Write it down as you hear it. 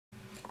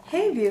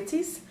Hey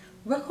beauties,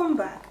 welcome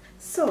back.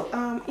 So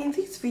in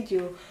this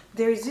video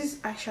there is this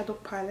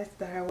eyeshadow palette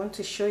that I want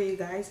to show you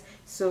guys.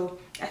 So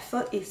I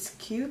thought it's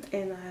cute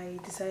and I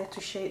decided to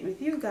share it with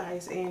you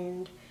guys,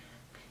 and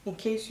in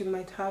case you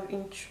might have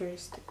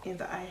interest in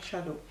the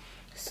eyeshadow.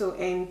 So,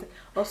 and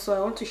also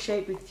I want to share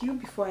it with you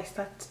before I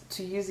start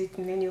to use it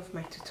in any of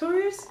my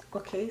tutorials.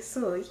 Okay,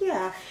 so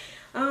yeah,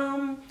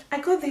 I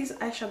got this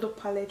eyeshadow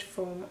palette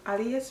from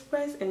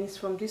Aliexpress, and it's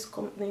from this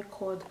company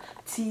called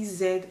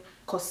TZ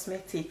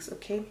COSMETIX.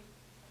 Okay,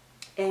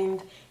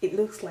 and it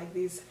looks like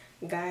this,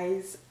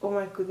 guys. Oh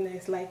my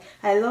goodness, like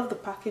I love the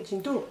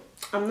packaging, though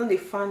I'm not a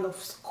fan of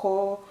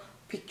score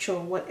picture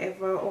or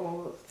whatever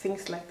or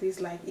things like this,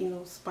 like, you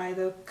know,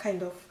 spider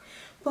kind of,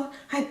 but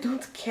I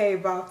don't care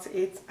about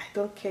it. I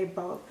don't care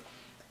about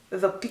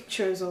the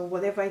pictures or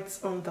whatever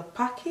it's on the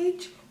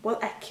package.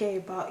 What I care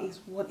about is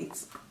what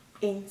it's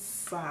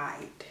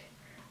inside.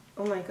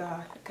 Oh my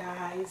god,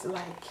 guys,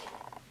 like,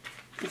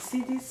 you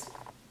see these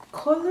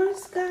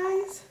colors,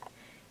 guys?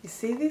 You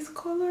see these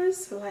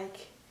colors?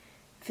 Like,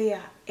 they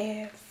are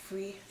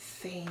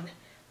everything.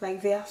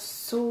 Like, they are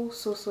so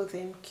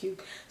damn cute.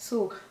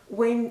 So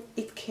when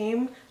it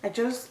came,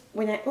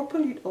 when I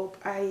opened it up,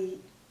 I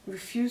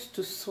refused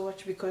to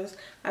swatch because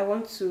I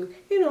want to,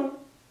 you know,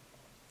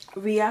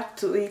 react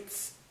to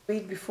it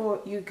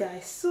before you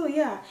guys. So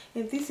yeah,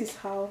 and this is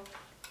how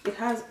it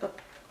has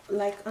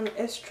like an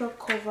extra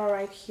cover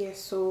right here,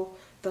 so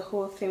the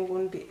whole thing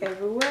won't be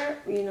everywhere,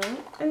 you know.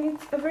 And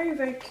it's a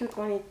very cute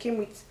one. It came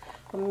with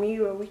a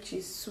mirror, which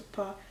is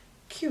super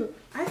cute.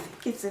 I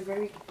think it's a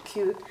very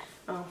cute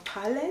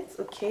palette.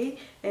 Okay,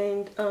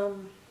 and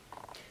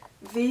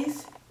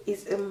this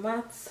is a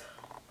matte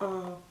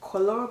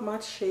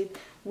matte shade,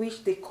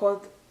 which they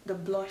called the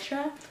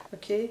blusher.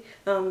 Okay,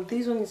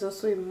 this one is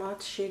also a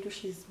matte shade,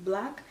 which is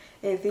black,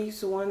 and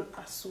this one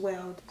as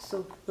well.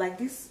 So like,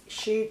 this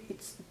shade,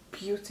 it's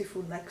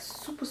beautiful, like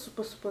super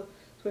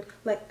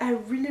like, I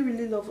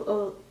really love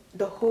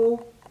the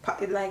whole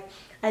like,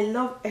 I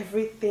love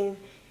everything,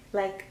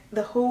 like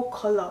the whole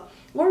color.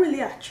 What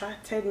really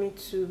attracted me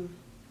to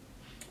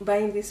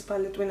buying this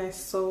palette when I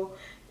saw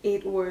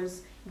it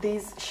was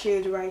this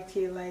shade right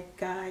here. Like,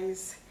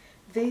 guys,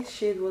 this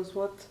shade was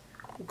what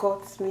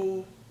got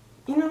me,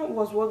 you know,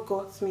 was what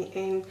got me,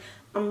 and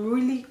I'm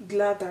really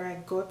glad that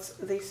I got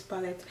this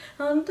palette.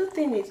 And the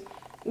thing is,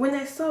 when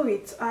I saw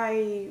it,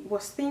 I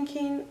was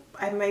thinking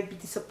I might be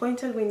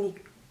disappointed when it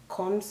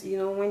comes, you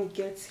know, when it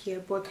gets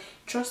here, but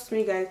trust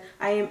me guys,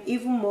 I am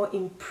even more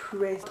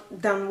impressed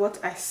than what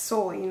I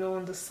saw, you know,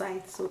 on the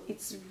site. So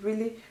it's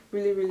really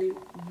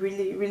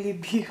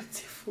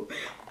beautiful.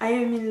 I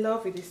am in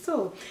love with it.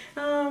 So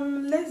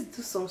let's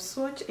do some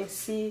swatch and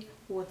see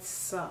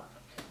what's up.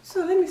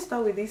 So let me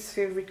start with this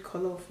favorite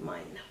color of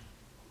mine.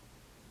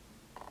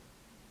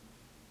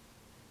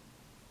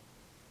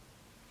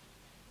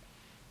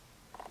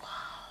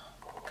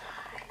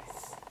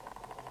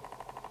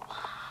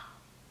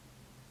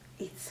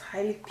 It's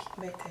highly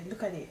pigmented.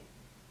 Look at it.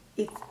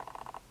 It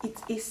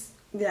is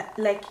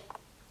like,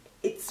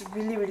 it's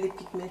really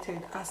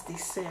pigmented, as they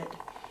said.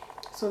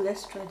 So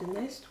let's try the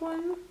next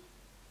one.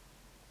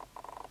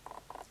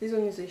 This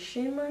one is a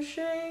shimmer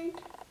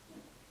shade.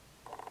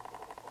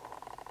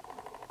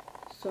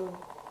 So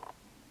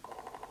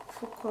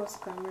focus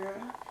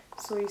camera.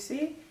 So you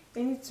see,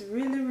 and it's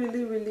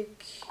really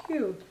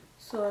cute.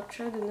 So I'll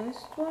try the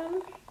next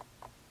one.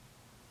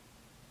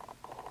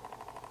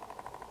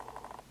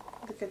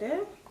 Look at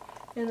it.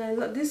 And I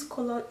love this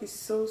color. Is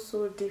so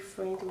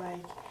different.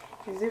 Like,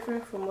 it's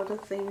different from other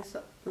things,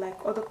 like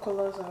other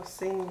colors I've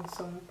seen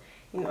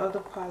in other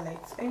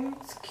palettes, and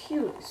it's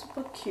cute. It's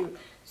super cute.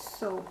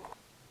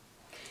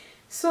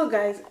 So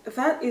guys,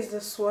 that is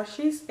the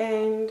swatches,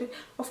 and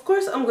of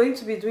course I'm going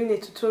to be doing a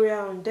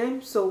tutorial on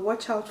them, so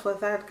watch out for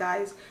that,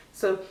 guys.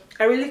 So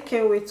I really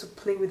can't wait to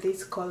play with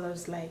these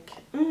colors. Like,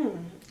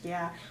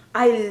 yeah,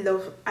 I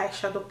love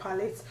eyeshadow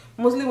palettes,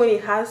 mostly when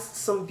it has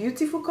some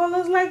beautiful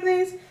colors like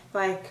this.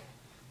 Like,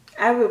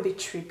 I will be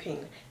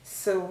tripping.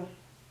 So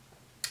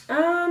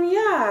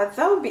yeah,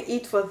 that will be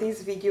it for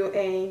this video,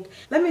 and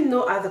let me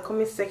know at the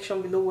comment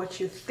section below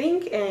what you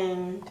think.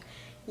 And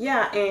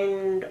yeah,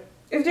 and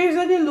if there is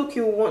any look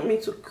you want me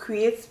to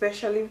create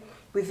especially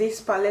with this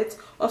palette,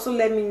 also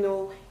let me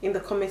know in the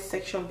comment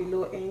section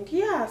below. And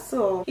yeah,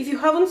 so if you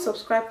haven't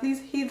subscribed, please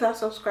hit that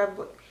subscribe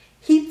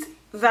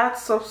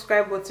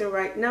button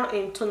right now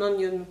and turn on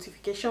your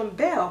notification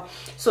bell.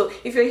 So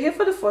if you're here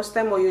for the first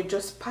time or you're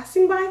just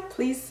passing by,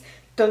 please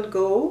don't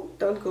go,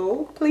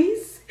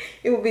 please.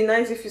 It would be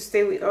nice if you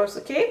stay with us.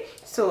 Okay,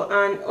 so,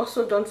 and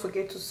also don't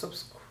forget to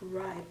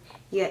subscribe,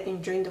 yeah,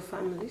 and join the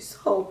family.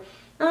 So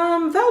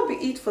that'll be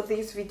it for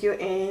this video,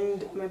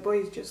 and my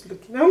boy is just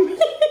looking at me.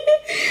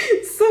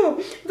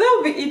 So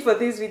that'll be it for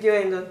this video,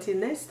 and until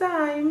next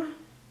time.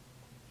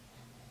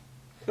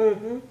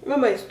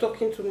 Mama is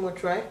talking too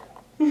much, right?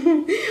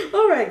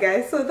 Alright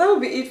guys, so that'll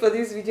be it for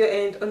this video,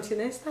 and until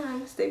next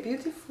time, stay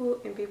beautiful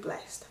and be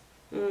blessed.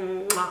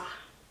 Mwah.